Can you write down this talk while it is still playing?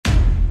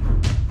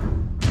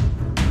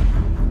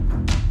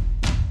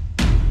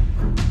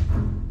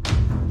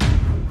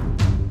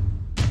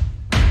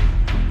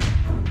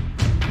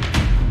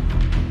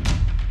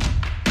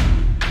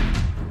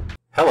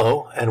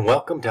Hello and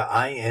welcome to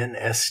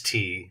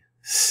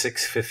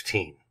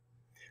INST615,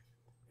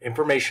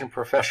 Information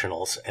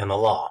Professionals and the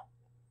Law.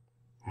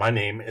 My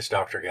name is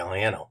Dr.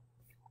 Galliano.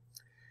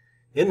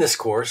 In this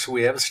course,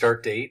 we have a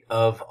start date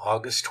of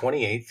August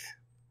 28th,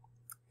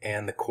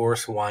 and the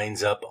course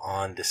winds up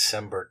on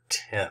December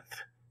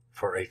 10th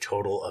for a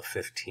total of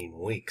 15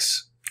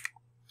 weeks.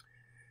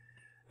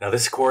 Now,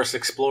 this course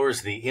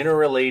explores the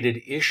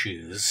interrelated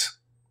issues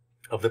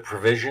of the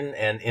provision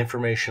and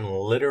information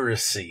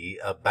literacy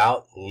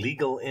about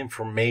legal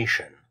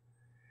information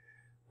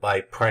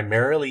by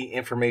primarily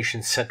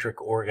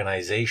information-centric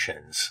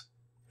organizations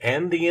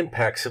and the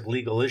impacts of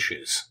legal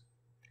issues,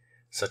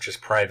 such as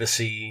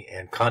privacy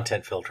and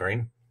content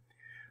filtering,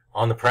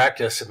 on the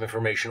practice of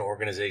information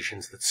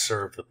organizations that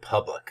serve the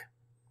public.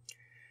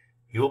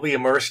 You will be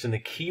immersed in the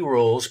key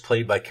roles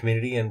played by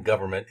community and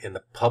government in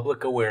the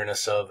public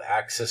awareness of,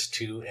 access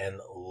to,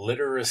 and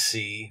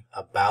literacy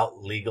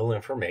about legal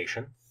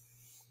information.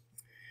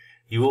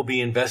 You will be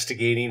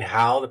investigating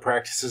how the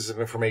practices of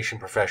information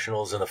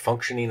professionals and the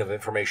functioning of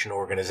information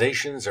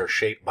organizations are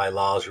shaped by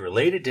laws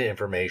related to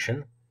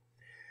information,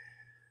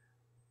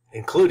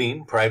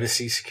 including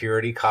privacy,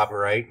 security,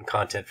 copyright, and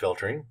content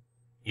filtering.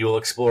 You will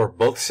explore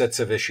both sets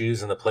of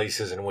issues and the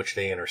places in which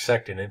they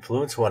intersect and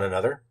influence one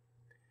another,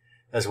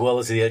 as well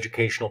as the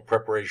educational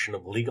preparation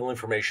of legal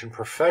information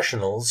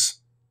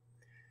professionals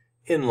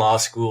in law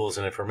schools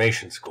and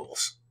information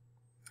schools.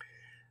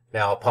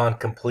 Now, upon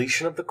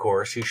completion of the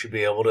course, you should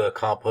be able to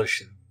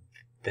accomplish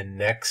the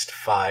next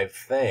 5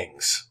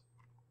 things: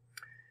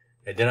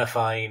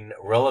 identifying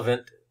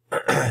relevant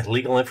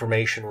legal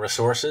information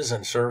resources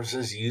and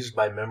services used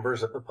by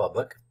members of the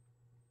public,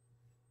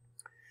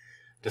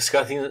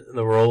 discussing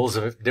the roles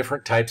of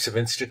different types of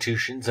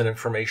institutions and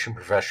information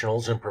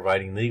professionals in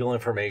providing legal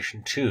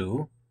information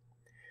to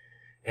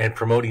and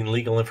promoting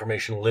legal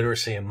information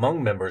literacy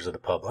among members of the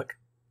public,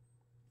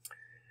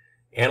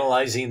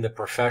 analyzing the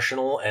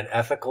professional and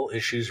ethical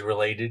issues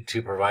related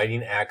to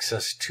providing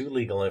access to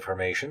legal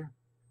information,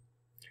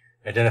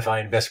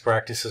 identifying best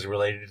practices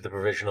related to the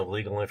provision of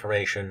legal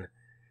information,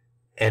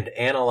 and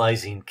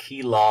analyzing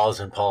key laws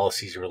and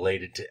policies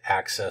related to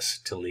access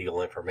to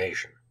legal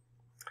information.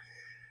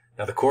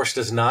 Now, the course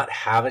does not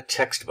have a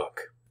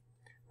textbook.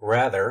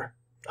 Rather,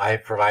 I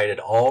have provided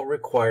all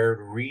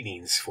required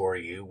readings for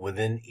you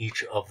within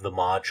each of the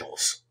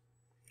modules.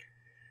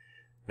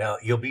 Now,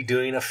 you'll be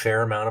doing a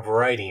fair amount of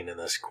writing in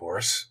this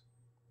course,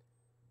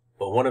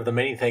 but one of the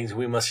many things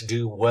we must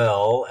do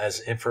well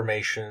as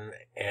information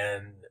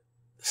and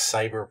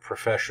cyber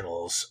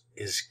professionals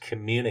is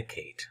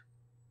communicate.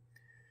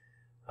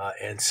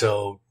 And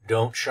so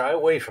don't shy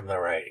away from the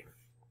writing.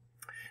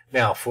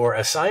 Now, for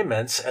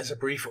assignments, as a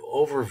brief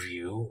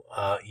overview,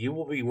 you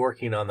will be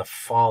working on the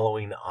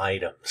following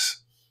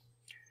items.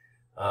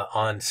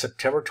 On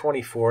September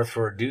 24th,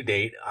 for a due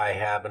date, I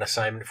have an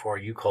assignment for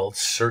you called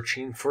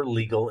Searching for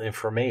Legal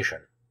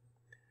Information,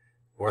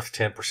 worth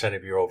 10%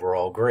 of your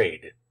overall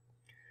grade.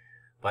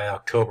 By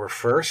October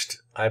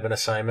 1st, I have an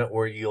assignment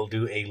where you'll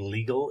do a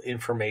legal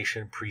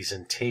information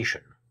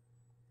presentation.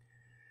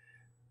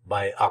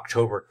 By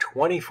October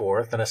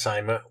 24th, an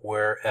assignment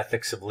where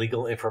ethics of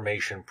legal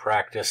information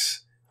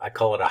practice, I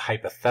call it a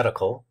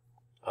hypothetical,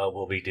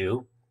 will be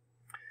due.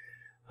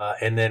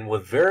 And then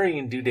with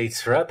varying due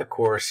dates throughout the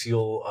course,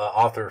 you'll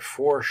author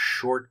 4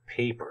 short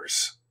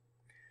papers.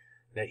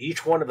 Now,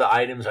 each one of the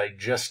items I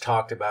just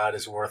talked about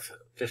is worth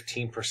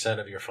 15%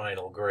 of your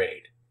final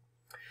grade.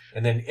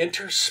 And then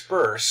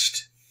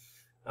interspersed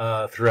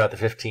throughout the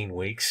 15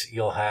 weeks,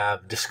 you'll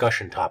have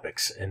discussion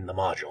topics in the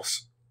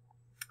modules.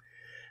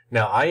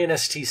 Now,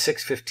 INST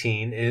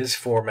 615 is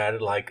formatted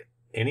like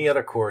any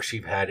other course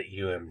you've had at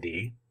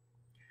UMD.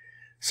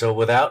 So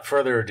without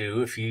further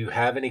ado, if you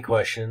have any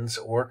questions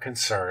or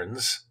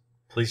concerns,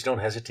 please don't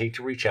hesitate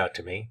to reach out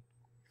to me.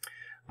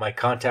 My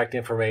contact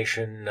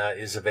information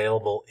is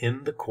available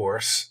in the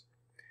course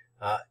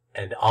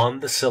and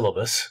on the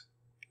syllabus,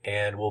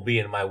 and will be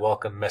in my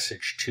welcome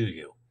message to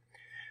you.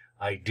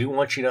 I do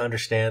want you to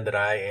understand that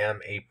I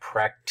am a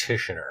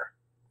practitioner,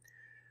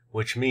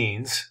 which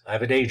means I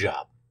have a day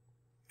job.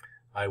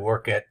 I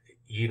work at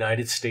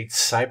United States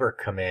Cyber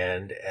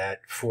Command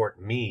at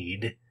Fort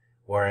Meade,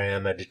 where I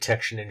am a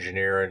detection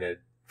engineer and a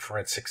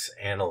forensics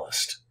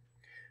analyst.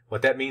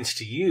 What that means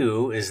to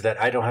you is that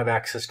I don't have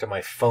access to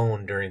my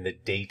phone during the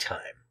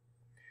daytime.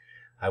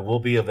 I will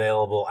be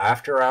available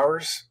after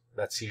hours.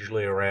 That's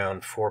usually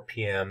around 4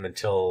 p.m.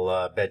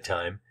 until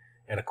bedtime,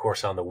 and of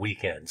course on the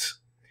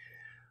weekends.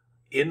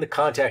 In the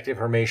contact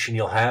information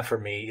you'll have for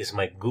me is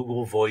my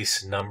Google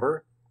Voice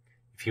number.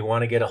 If you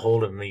want to get a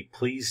hold of me,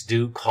 please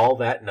do call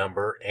that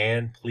number,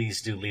 and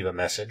please do leave a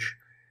message,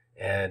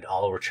 and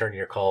I'll return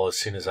your call as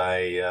soon as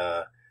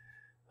I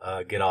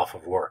get off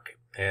of work.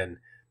 And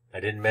I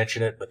didn't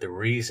mention it, but the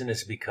reason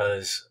is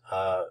because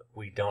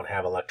we don't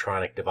have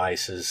electronic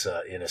devices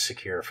in a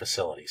secure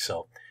facility,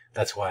 so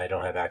that's why I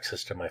don't have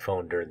access to my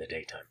phone during the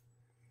daytime.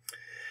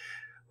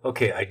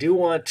 Okay, I do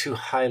want to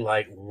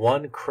highlight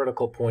one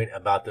critical point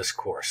about this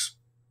course.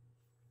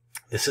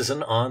 This is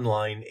an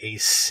online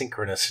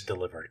asynchronous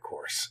delivered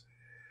course.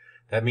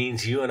 That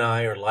means you and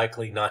I are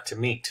likely not to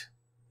meet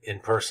in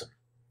person.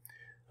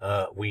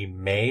 We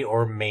may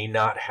or may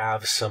not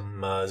have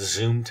some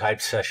Zoom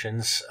type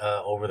sessions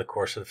over the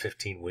course of the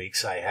 15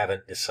 weeks. I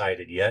haven't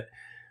decided yet.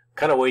 I'm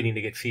kind of waiting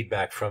to get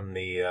feedback from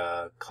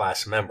the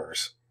class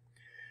members.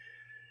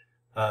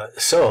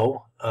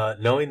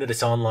 Knowing that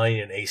it's online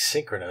and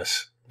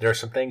asynchronous, there are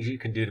some things you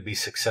can do to be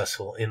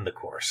successful in the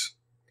course.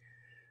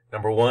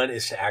 Number 1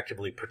 is to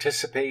actively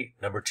participate.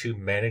 Number 2,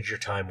 manage your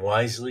time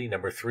wisely.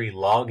 Number 3,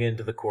 log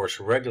into the course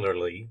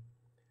regularly.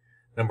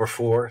 Number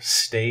 4,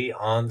 stay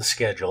on the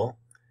schedule.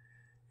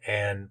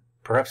 And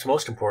perhaps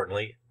most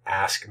importantly,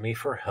 ask me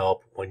for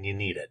help when you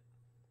need it.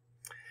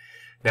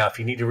 Now, if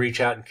you need to reach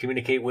out and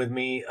communicate with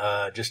me,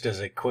 just as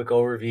a quick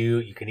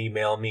overview, you can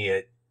email me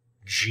at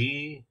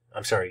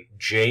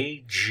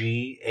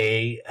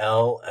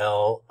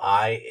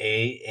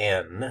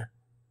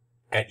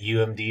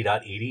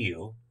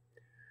jgalllian@umd.edu,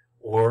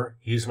 or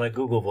use my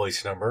Google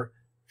Voice number,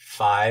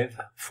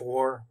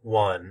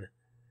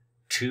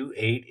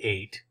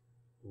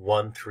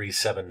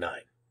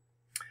 541-288-1379.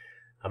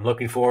 I'm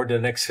looking forward to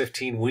the next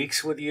 15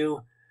 weeks with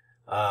you.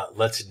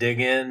 Let's dig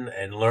in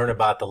and learn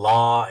about the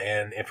law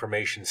and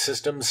information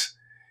systems,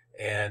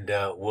 and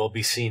we'll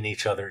be seeing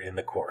each other in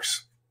the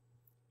course.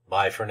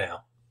 Bye for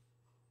now.